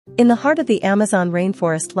In the heart of the Amazon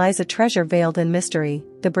rainforest lies a treasure veiled in mystery,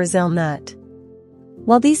 the Brazil nut.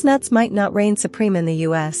 While these nuts might not reign supreme in the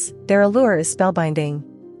US, their allure is spellbinding.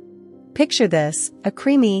 Picture this, a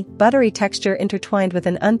creamy, buttery texture intertwined with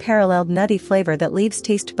an unparalleled nutty flavor that leaves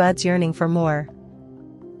taste buds yearning for more.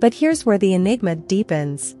 But here's where the enigma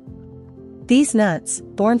deepens. These nuts,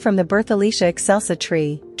 born from the Bertholletia excelsa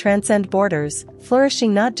tree, transcend borders,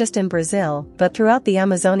 flourishing not just in Brazil but throughout the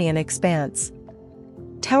Amazonian expanse.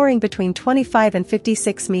 Towering between 25 and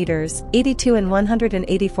 56 meters, 82 and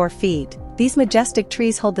 184 feet, these majestic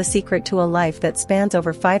trees hold the secret to a life that spans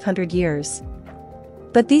over 500 years.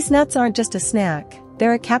 But these nuts aren't just a snack,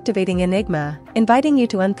 they're a captivating enigma, inviting you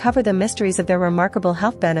to uncover the mysteries of their remarkable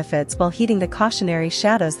health benefits while heeding the cautionary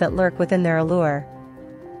shadows that lurk within their allure.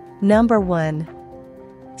 Number 1.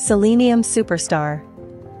 Selenium Superstar.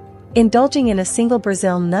 Indulging in a single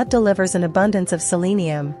Brazil nut delivers an abundance of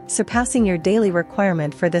selenium, surpassing your daily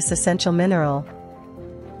requirement for this essential mineral.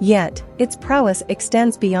 Yet, its prowess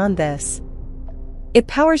extends beyond this. It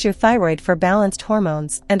powers your thyroid for balanced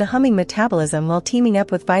hormones and a humming metabolism while teaming up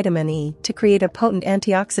with vitamin E to create a potent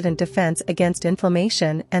antioxidant defense against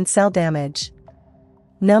inflammation and cell damage.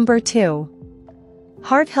 Number 2.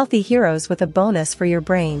 Heart-healthy heroes with a bonus for your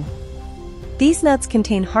brain. These nuts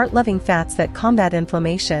contain heart-loving fats that combat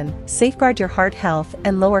inflammation, safeguard your heart health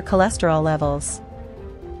and lower cholesterol levels.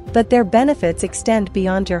 But their benefits extend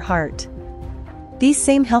beyond your heart. These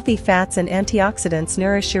same healthy fats and antioxidants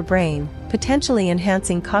nourish your brain, potentially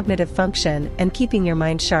enhancing cognitive function and keeping your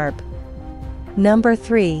mind sharp. Number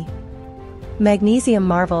 3. Magnesium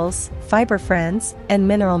marvels, fiber friends, and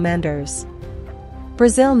mineral menders.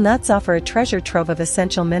 Brazil nuts offer a treasure trove of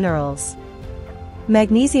essential minerals.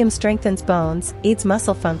 Magnesium strengthens bones, aids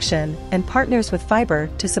muscle function, and partners with fiber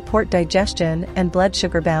to support digestion and blood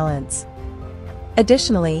sugar balance.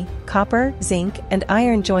 Additionally, copper, zinc, and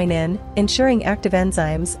iron join in, ensuring active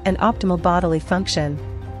enzymes and optimal bodily function.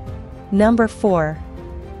 Number 4.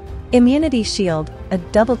 Immunity Shield, a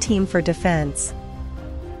double team for defense.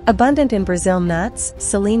 Abundant in Brazil nuts,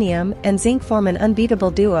 selenium and zinc form an unbeatable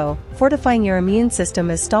duo, fortifying your immune system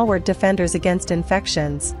as stalwart defenders against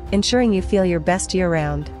infections, ensuring you feel your best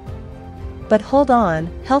year-round. But hold on,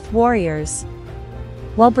 health warriors.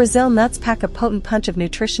 While Brazil nuts pack a potent punch of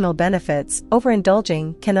nutritional benefits,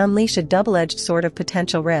 overindulging can unleash a double-edged sword of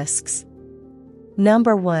potential risks.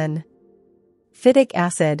 Number 1. Fiic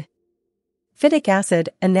Acid. Fiic acid,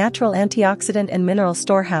 a natural antioxidant and mineral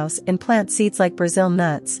storehouse in plant seeds like Brazil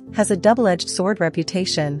nuts, has a double-edged sword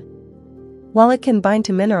reputation. While it can bind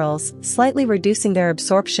to minerals, slightly reducing their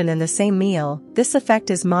absorption in the same meal, this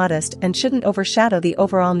effect is modest and shouldn't overshadow the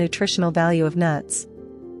overall nutritional value of nuts.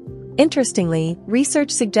 Interestingly,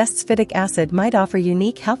 research suggests Fiic acid might offer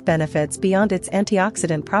unique health benefits beyond its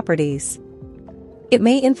antioxidant properties. It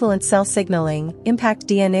may influence cell signaling, impact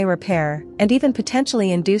DNA repair, and even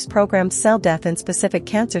potentially induce programmed cell death in specific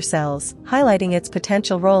cancer cells, highlighting its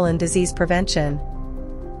potential role in disease prevention.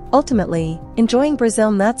 Ultimately, enjoying Brazil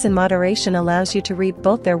nuts in moderation allows you to reap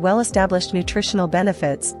both their well-established nutritional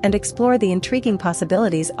benefits and explore the intriguing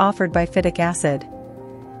possibilities offered by Fiic acid.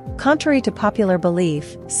 Contrary to popular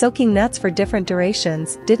belief, soaking nuts for different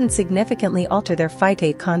durations didn't significantly alter their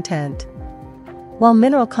phytate content. While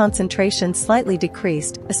mineral concentration slightly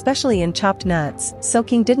decreased, especially in chopped nuts,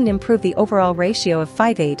 soaking didn't improve the overall ratio of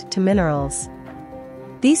phytate to minerals.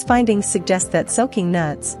 These findings suggest that soaking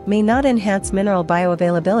nuts may not enhance mineral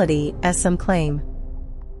bioavailability as some claim.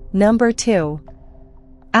 Number 2.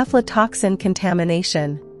 Aflatoxin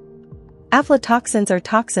contamination. Aflatoxins are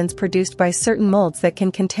toxins produced by certain molds that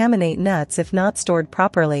can contaminate nuts if not stored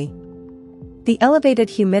properly. The elevated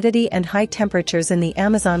humidity and high temperatures in the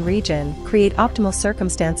Amazon region create optimal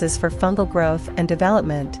circumstances for fungal growth and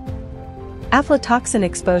development. Aflatoxin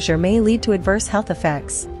exposure may lead to adverse health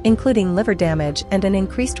effects, including liver damage and an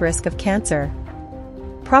increased risk of cancer.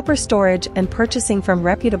 Proper storage and purchasing from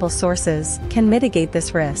reputable sources can mitigate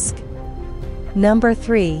this risk. Number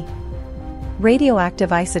 3.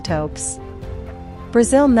 Radioactive isotopes.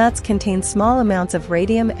 Brazil nuts contain small amounts of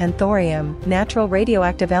radium and thorium, natural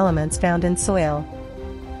radioactive elements found in soil.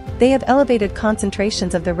 They have elevated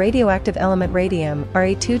concentrations of the radioactive element radium,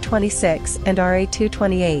 Ra-226 and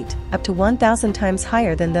Ra-228, up to 1,000 times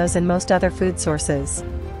higher than those in most other food sources.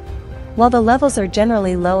 While the levels are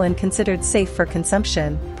generally low and considered safe for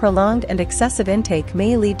consumption, prolonged and excessive intake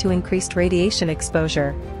may lead to increased radiation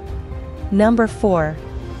exposure. Number 4.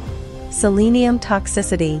 Selenium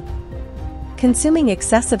toxicity. Consuming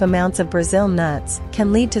excessive amounts of Brazil nuts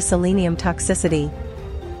can lead to selenium toxicity.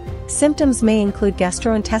 Symptoms may include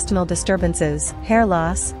gastrointestinal disturbances, hair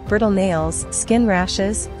loss, brittle nails, skin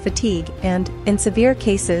rashes, fatigue, and, in severe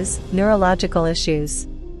cases, neurological issues.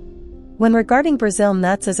 When regarding Brazil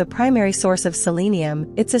nuts as a primary source of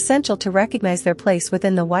selenium, it's essential to recognize their place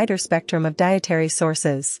within the wider spectrum of dietary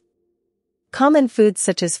sources. Common foods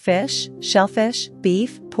such as fish, shellfish,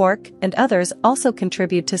 beef, pork, and others also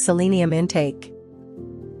contribute to selenium intake.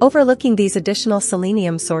 Overlooking these additional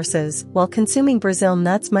selenium sources while consuming Brazil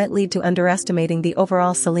nuts might lead to underestimating the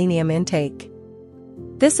overall selenium intake.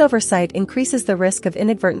 This oversight increases the risk of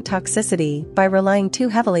inadvertent toxicity by relying too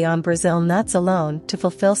heavily on Brazil nuts alone to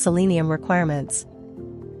fulfill selenium requirements.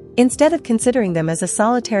 Instead of considering them as a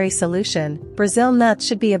solitary solution, Brazil nuts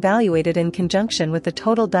should be evaluated in conjunction with the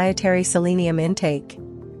total dietary selenium intake.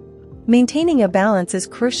 Maintaining a balance is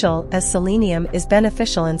crucial as selenium is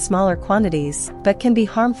beneficial in smaller quantities but can be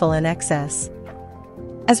harmful in excess.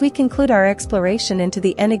 As we conclude our exploration into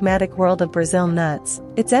the enigmatic world of Brazil nuts,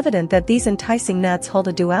 it's evident that these enticing nuts hold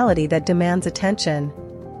a duality that demands attention.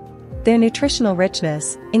 Their nutritional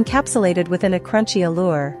richness, encapsulated within a crunchy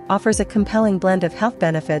allure, offers a compelling blend of health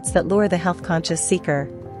benefits that lure the health-conscious seeker.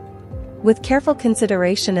 With careful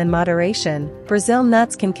consideration and moderation, Brazil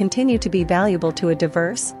nuts can continue to be valuable to a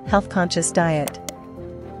diverse, health-conscious diet.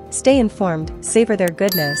 Stay informed, savor their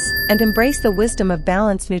goodness, and embrace the wisdom of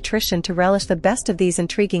balanced nutrition to relish the best of these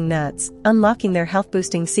intriguing nuts, unlocking their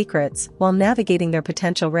health-boosting secrets while navigating their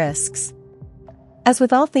potential risks. As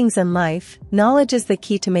with all things in life, knowledge is the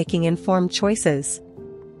key to making informed choices.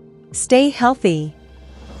 Stay healthy.